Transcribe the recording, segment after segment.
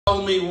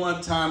told me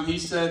one time, he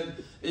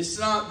said, it's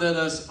not that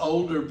us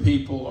older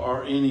people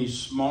are any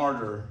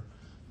smarter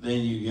than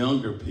you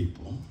younger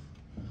people.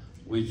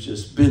 We've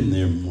just been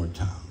there more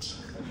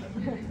times.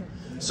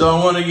 So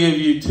I want to give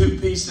you 2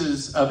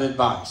 pieces of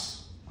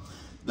advice.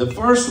 The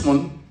first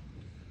one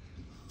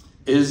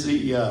is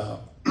the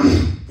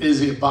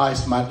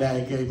advice my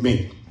dad gave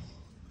me.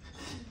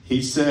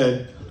 He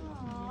said,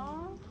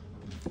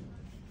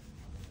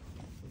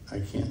 I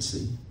can't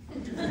see.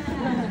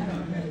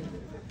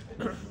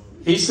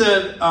 He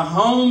said, a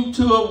home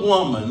to a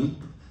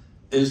woman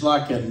is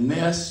like a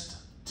nest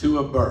to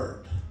a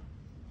bird,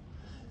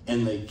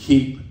 and they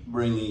keep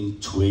bringing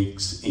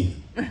twigs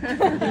in.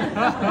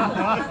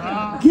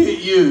 Get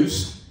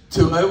used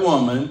to a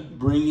woman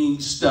bringing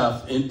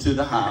stuff into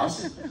the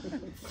house.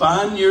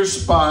 Find your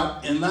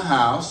spot in the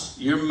house,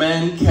 your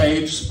man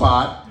cave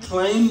spot.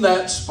 Claim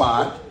that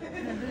spot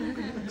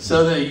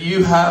so that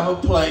you have a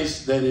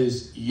place that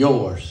is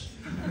yours.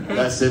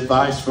 That's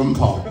advice from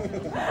Paul.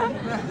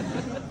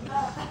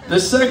 The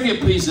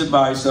second piece of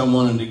advice I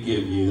wanted to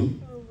give you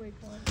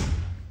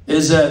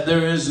is that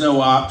there is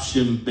no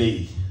option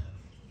B.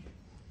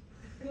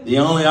 The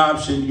only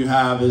option you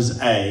have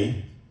is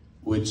A,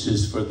 which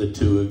is for the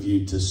 2 of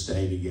you to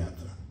stay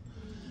together.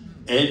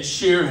 Ed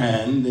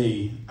Sheeran,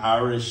 the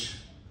Irish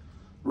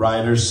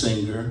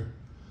writer-singer,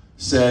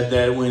 said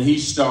that when he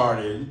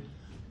started,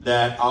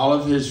 that all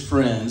of his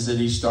friends that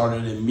he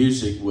started in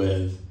music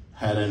with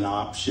had an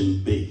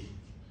option B.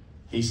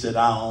 He said,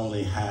 I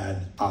only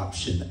had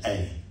option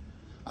A.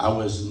 I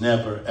was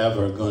never,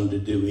 ever going to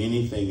do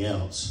anything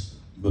else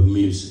but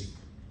music.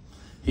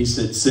 He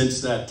said, since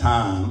that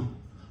time,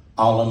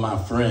 all of my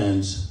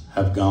friends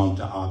have gone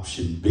to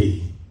option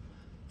B,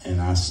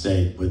 and I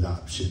stayed with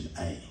option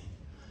A.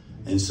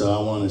 And so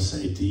I want to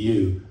say to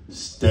you,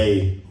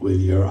 stay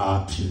with your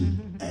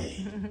option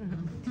A.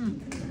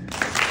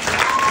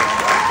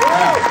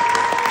 Now,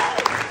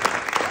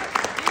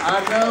 I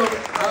know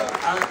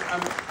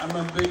I'm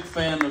a big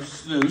fan of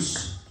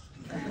snus.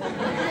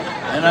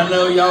 And I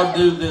know y'all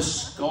do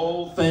this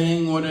skull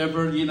thing,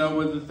 whatever, you know,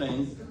 with the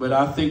thing. But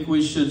I think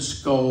we should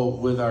skull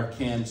with our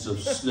cans of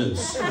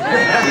snus. Does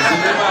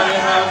anybody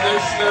have their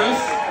snus?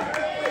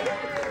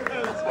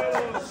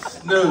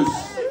 Snus.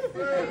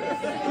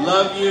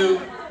 Love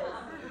you.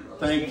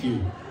 Thank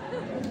you.